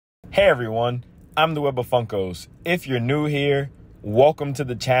Hey everyone, I'm the Web of Funkos. If you're new here, welcome to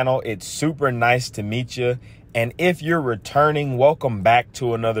the channel. It's super nice to meet you. And if you're returning, welcome back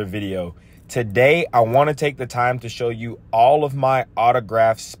to another video. Today, I want to take the time to show you all of my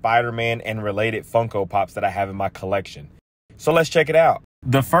autographed Spider-Man and related Funko Pops that I have in my collection. So let's check it out.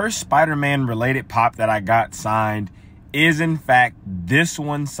 The first Spider-Man related pop that I got signed is in fact this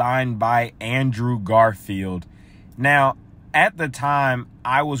one, signed by Andrew Garfield. Now, at the time,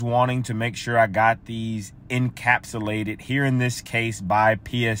 I was wanting to make sure I got these encapsulated, here in this case by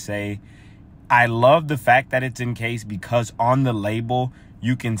PSA. I love the fact that it's encased because on the label,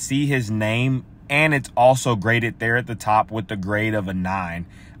 you can see his name and it's also graded there at the top with the grade of a 9.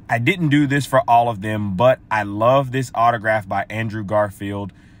 I didn't do this for all of them, but I love this autograph by Andrew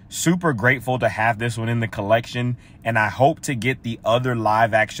Garfield. Super grateful to have this one in the collection, and I hope to get the other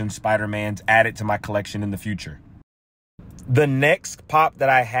live action Spider-Mans added to my collection in the future. The next pop that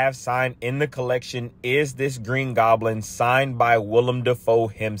I have signed in the collection is this Green Goblin, signed by Willem Dafoe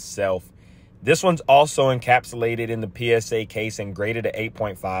himself. This one's also encapsulated in the PSA case and graded at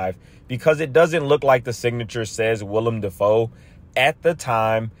 8.5 because it doesn't look like the signature says Willem Dafoe. At the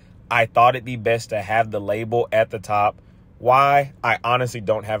time, I thought it'd be best to have the label at the top. Why? I honestly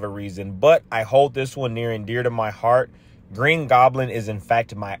don't have a reason, but I hold this one near and dear to my heart. Green Goblin is in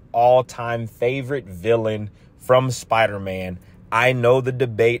fact my all-time favorite villain from Spider-Man. I know the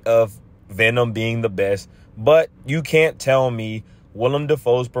debate of Venom being the best, but you can't tell me Willem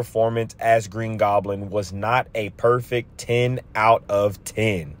Dafoe's performance as Green Goblin was not a perfect 10 out of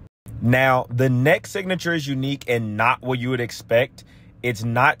 10. Now, the next signature is unique and not what you would expect. It's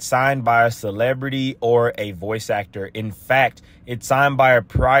not signed by a celebrity or a voice actor. In fact, it's signed by a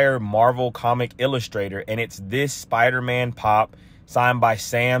prior Marvel comic illustrator, and it's this Spider-Man pop signed by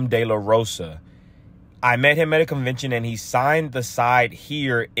Sam De La Rosa. I met him at a convention and he signed the side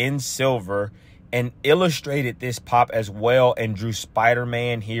here in silver and illustrated this pop as well and drew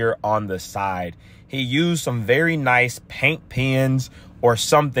Spider-Man here on the side. He used some very nice paint pens or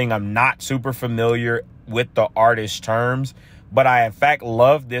something. I'm not super familiar with the artist terms, but I in fact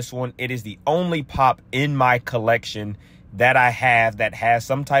love this one. It is the only pop in my collection that I have that has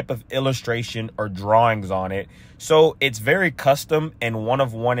some type of illustration or drawings on it. So it's very custom and one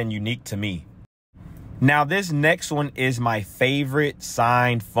of one and unique to me. Now, this next one is my favorite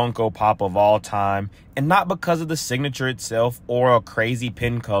signed Funko Pop of all time, and not because of the signature itself or a crazy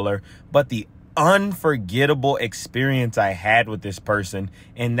pin color, but the unforgettable experience I had with this person,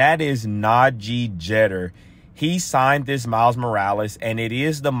 and that is Najee Jeter. He signed this Miles Morales, and it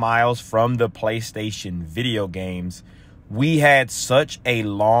is the Miles from the PlayStation video games. We had such a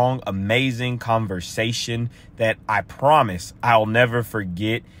long, amazing conversation that I promise I'll never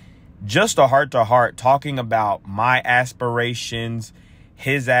forget. Just a heart-to-heart talking about my aspirations,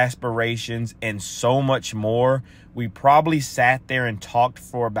 his aspirations, and so much more. We probably sat there and talked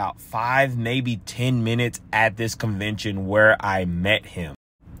for about 5, maybe 10 minutes at this convention where I met him.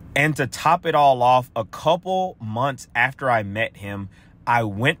 And to top it all off, a couple months after I met him, I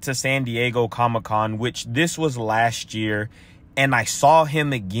went to San Diego Comic-Con, which this was last year, and I saw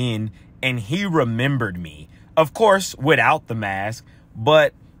him again, and he remembered me. Of course, without the mask,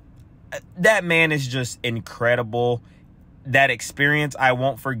 but that man is just incredible. That experience I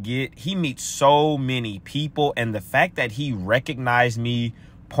won't forget. He meets so many people, and the fact that he recognized me,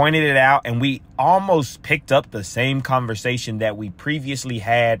 pointed it out, and we almost picked up the same conversation that we previously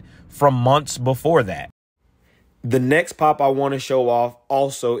had from months before that. The next pop I want to show off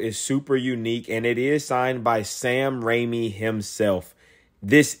also is super unique, and it is signed by Sam Raimi himself.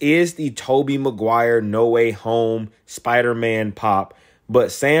 This is the Tobey Maguire No Way Home Spider-Man pop.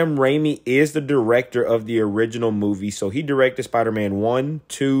 But Sam Raimi is the director of the original movie. So he directed Spider-Man 1,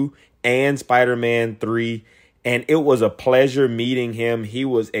 2, and Spider-Man 3. And it was a pleasure meeting him. He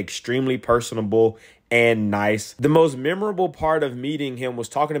was extremely personable and nice. The most memorable part of meeting him was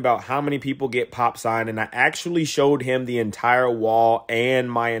talking about how many people get pop signed. And I actually showed him the entire wall and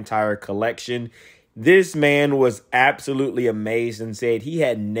my entire collection. This man was absolutely amazed and said he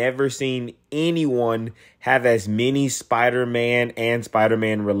had never seen anyone have as many Spider-Man and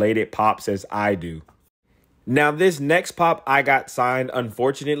Spider-Man related pops as I do. Now, this next pop I got signed,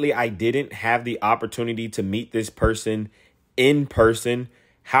 unfortunately, I didn't have the opportunity to meet this person in person.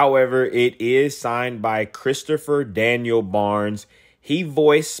 However, it is signed by Christopher Daniel Barnes. He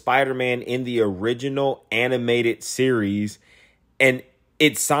voiced Spider-Man in the original animated series, and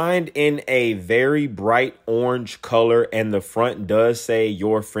it's signed in a very bright orange color, and the front does say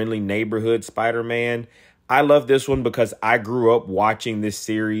 "Your Friendly Neighborhood Spider-Man." I love this one because I grew up watching this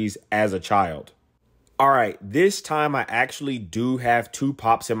series as a child. All right, this time I actually do have two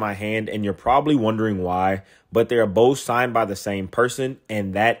pops in my hand, and you're probably wondering why, but they are both signed by the same person,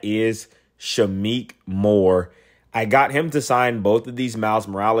 and that is Shameik Moore. I got him to sign both of these Miles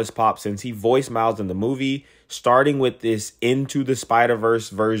Morales pops since he voiced Miles in the movie, starting with this Into the Spider-Verse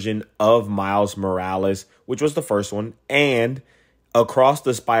version of Miles Morales, which was the first one, and Across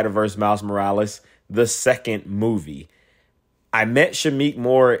the Spider-Verse Miles Morales, the second movie. I met Shameik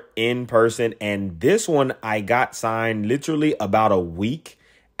Moore in person, and this one I got signed literally about a week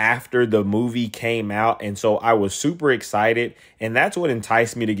after the movie came out. And so I was super excited, and that's what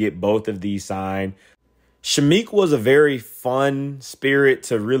enticed me to get both of these signed. Shameik was a very fun spirit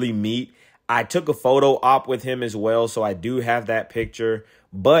to really meet. I took a photo op with him as well, so I do have that picture.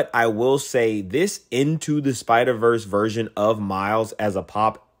 But I will say this Into the Spider-Verse version of Miles as a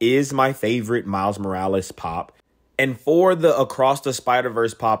pop is my favorite Miles Morales pop. And for the Across the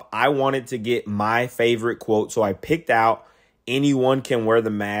Spider-Verse pop, I wanted to get my favorite quote. So I picked out Anyone Can Wear the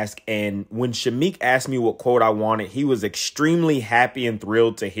Mask. And when Shameik asked me what quote I wanted, he was extremely happy and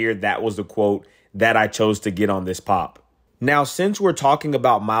thrilled to hear that was the quote that I chose to get on this pop. Now, since we're talking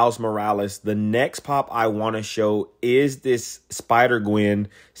about Miles Morales, the next pop I want to show is this Spider-Gwen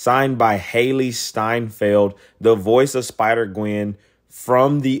signed by Haley Steinfeld, the voice of Spider-Gwen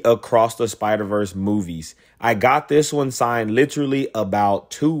from the Across the Spider-Verse movies. I got this one signed literally about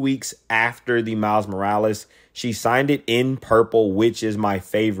 2 weeks after the Miles Morales. She signed it in purple, which is my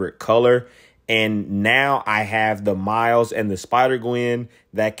favorite color. And now I have the Miles and the Spider-Gwen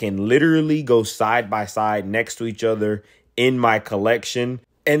that can literally go side by side next to each other in my collection.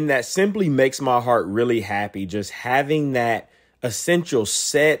 And that simply makes my heart really happy, just having that essential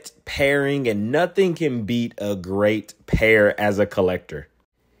set pairing, and nothing can beat a great pair as a collector.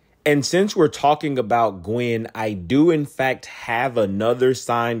 And since we're talking about Gwen, I do in fact have another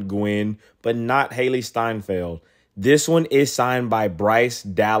signed Gwen, but not Haley Steinfeld. This one is signed by Bryce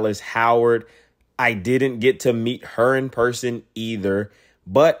Dallas Howard. I didn't get to meet her in person either,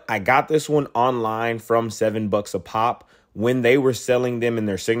 but I got this one online from $7 a pop when they were selling them in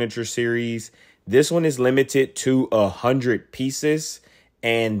their signature series. This one is limited to 100 pieces,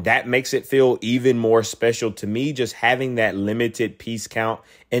 and that makes it feel even more special to me, just having that limited piece count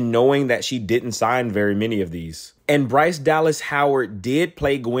and knowing that she didn't sign very many of these. And Bryce Dallas Howard did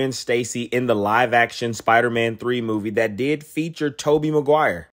play Gwen Stacy in the live-action Spider-Man 3 movie that did feature Tobey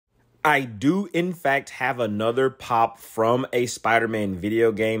Maguire. I do, in fact, have another pop from a Spider-Man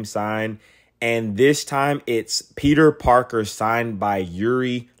video game signed, and this time it's Peter Parker signed by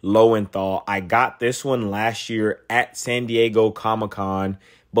Yuri Lowenthal. I got this one last year at San Diego Comic-Con.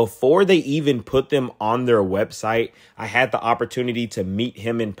 Before they even put them on their website, I had the opportunity to meet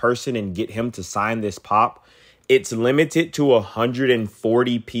him in person and get him to sign this pop. It's limited to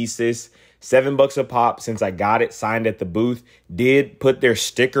 140 pieces. $7 a pop since I got it signed at the booth. Did put their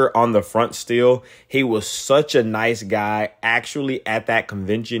sticker on the front still. He was such a nice guy. Actually, at that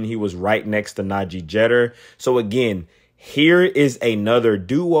convention, he was right next to Najee Jeter. So again, here is another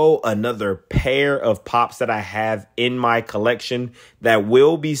duo, another pair of pops that I have in my collection that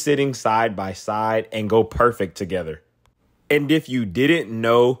will be sitting side by side and go perfect together. And if you didn't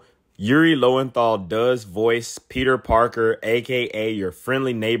know, Yuri Lowenthal does voice Peter Parker, aka your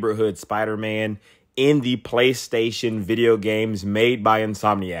friendly neighborhood Spider-Man, in the PlayStation video games made by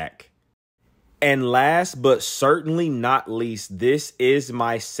Insomniac. And last but certainly not least, this is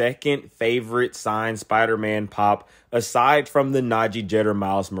my second favorite signed Spider-Man pop, aside from the Najee Jeter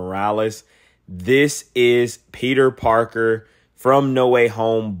Miles Morales. This is Peter Parker from No Way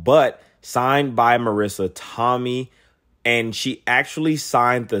Home, but signed by Marissa Tomei. And she actually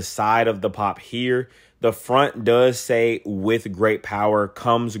signed the side of the pop here. The front does say, "With great power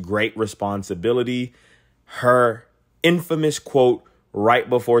comes great responsibility." Her infamous quote right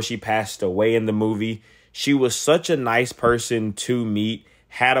before she passed away in the movie. She was such a nice person to meet.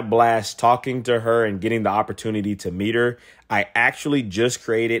 Had a blast talking to her and getting the opportunity to meet her. I actually just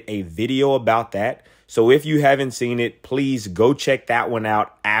created a video about that. So if you haven't seen it, please go check that one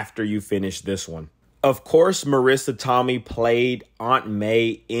out after you finish this one. Of course, Marissa Tomei played Aunt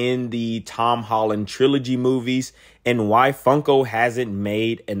May in the Tom Holland trilogy movies, and why Funko hasn't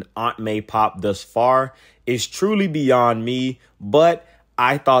made an Aunt May pop thus far is truly beyond me, but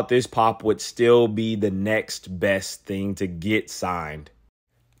I thought this pop would still be the next best thing to get signed.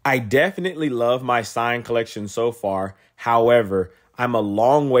 I definitely love my sign collection so far. However, I'm a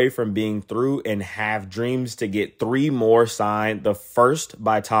long way from being through and have dreams to get 3 more signed. The first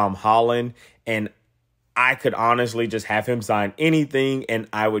by Tom Holland, and I could honestly just have him sign anything and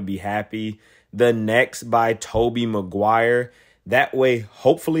I would be happy. The next by Tobey Maguire. That way,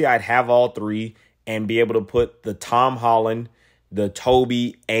 hopefully I'd have all 3. and be able to put the Tom Holland, the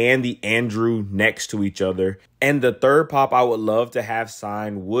Toby, and the Andrew next to each other. And the third pop I would love to have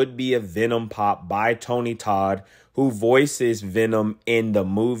signed would be a Venom pop by Tony Todd, who voices Venom in the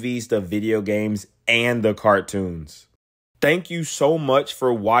movies, the video games, and the cartoons. Thank you so much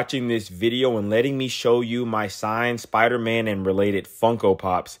for watching this video and letting me show you my signed Spider-Man and related Funko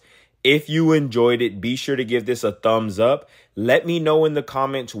Pops. If you enjoyed it, be sure to give this a thumbs up. Let me know in the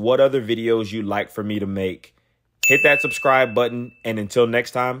comments what other videos you'd like for me to make. Hit that subscribe button, and until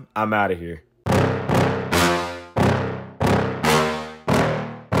next time, I'm out of here.